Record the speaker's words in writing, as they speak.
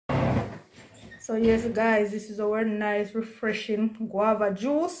So yes guys, this is our nice refreshing guava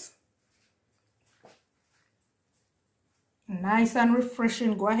juice. Nice and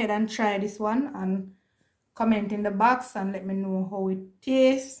refreshing. Go ahead and try this one and comment in the box and let me know how it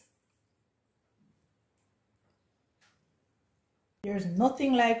tastes. There's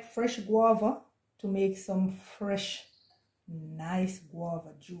nothing like fresh guava to make some fresh nice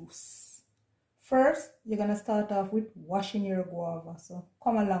guava juice. First, you're gonna start off with washing your guava, so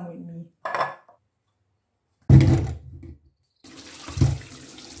come along with me.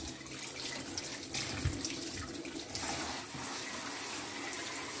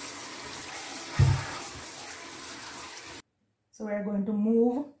 So we're going to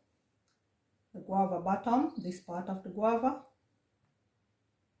move the guava bottom, this part of the guava.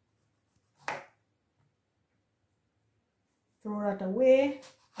 Throw that away,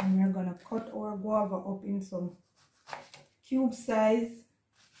 and we're gonna cut our guava up in some cube size.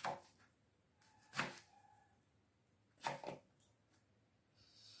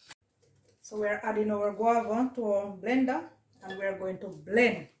 So we're adding our guava to our blender and we're going to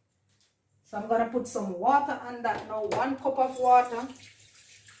blend. So I'm gonna put some water on that now, 1 cup of water,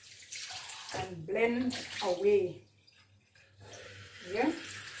 and blend away. Yeah.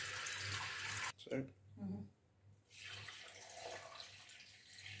 Sure.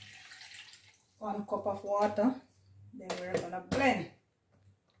 1 cup of water, then we're gonna blend.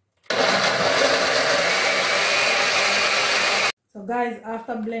 So guys,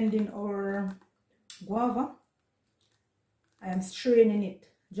 after blending our guava, I am straining it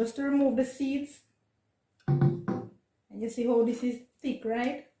just to remove the seeds. And you see how this is thick,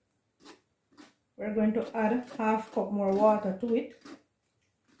 right? We're going to add 1/2 cup more water to it,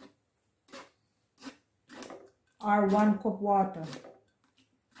 or 1 cup water,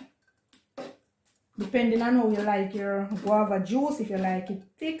 depending on how you like your guava juice. If you like it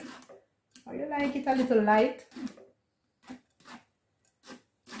thick or you like it a little light,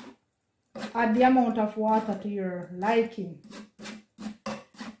 add the amount of water to your liking.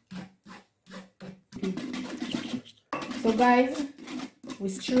 So guys, we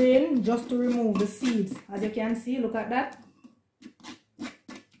strain just to remove the seeds. As you can see, look at that.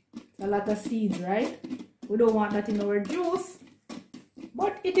 It's a lot of seeds, right? We don't want that in our juice,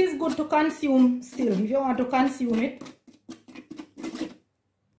 but it is good to consume still, if you want to consume it.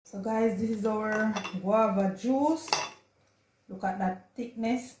 So guys, this is our guava juice. Look at that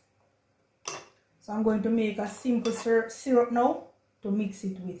thickness. So I'm going to make a simple syrup now to mix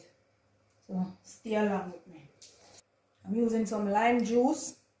it with. So stay along with me. I'm using some lime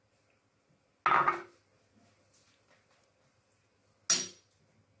juice.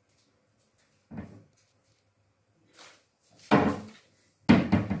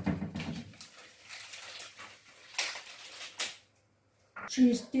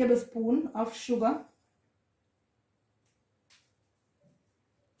 Three tablespoons of sugar.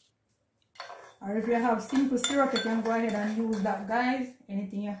 Or if you have simple syrup, you can go ahead and use that, guys.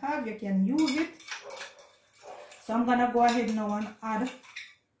 Anything you have, you can use it. So I'm gonna go ahead now and add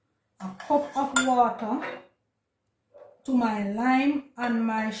a cup of water to my lime and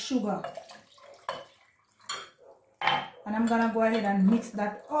my sugar. And I'm gonna go ahead and mix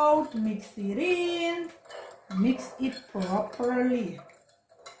that out, mix it in, mix it properly.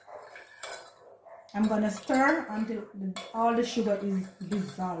 I'm gonna stir until all the sugar is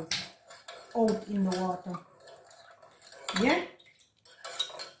dissolved out in the water. Yeah,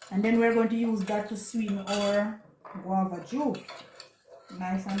 and then we're going to use that to sweeten our guava juice.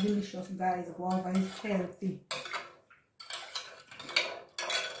 Nice and delicious, guys. Guava is healthy,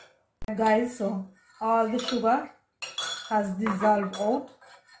 guys. So all the sugar has dissolved out.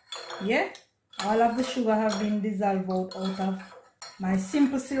 Yeah, all of the sugar have been dissolved out of my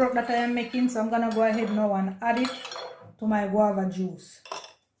simple syrup that I am making. So I'm gonna go ahead now and add it to my guava juice.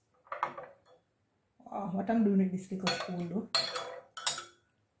 Oh, what I'm doing with this little spoon though.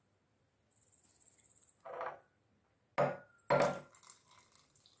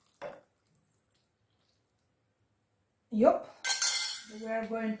 Yup. We are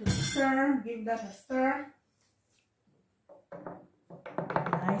going to stir, give that a stir.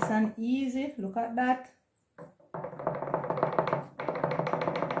 Nice and easy. Look at that.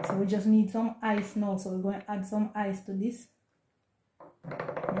 So we just need some ice now. So we're going to add some ice to this.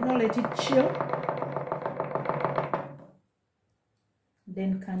 You know, let it chill.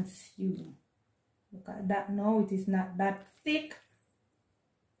 Then consume. Look at that now. It is not that thick.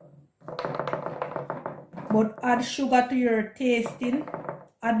 But add sugar to your tasting.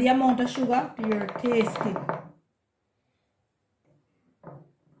 Add the amount of sugar to your tasting.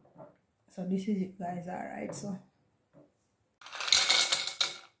 So this is it, guys. Alright, so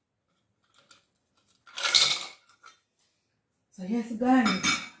So yes guys,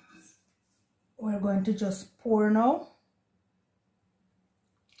 we're going to just pour now.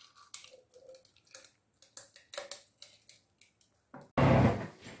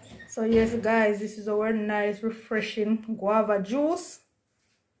 So yes guys, this is our nice refreshing guava juice.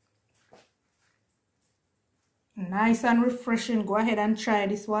 Nice and refreshing. Go ahead and try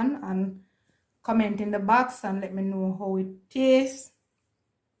this one and comment in the box and let me know how it tastes.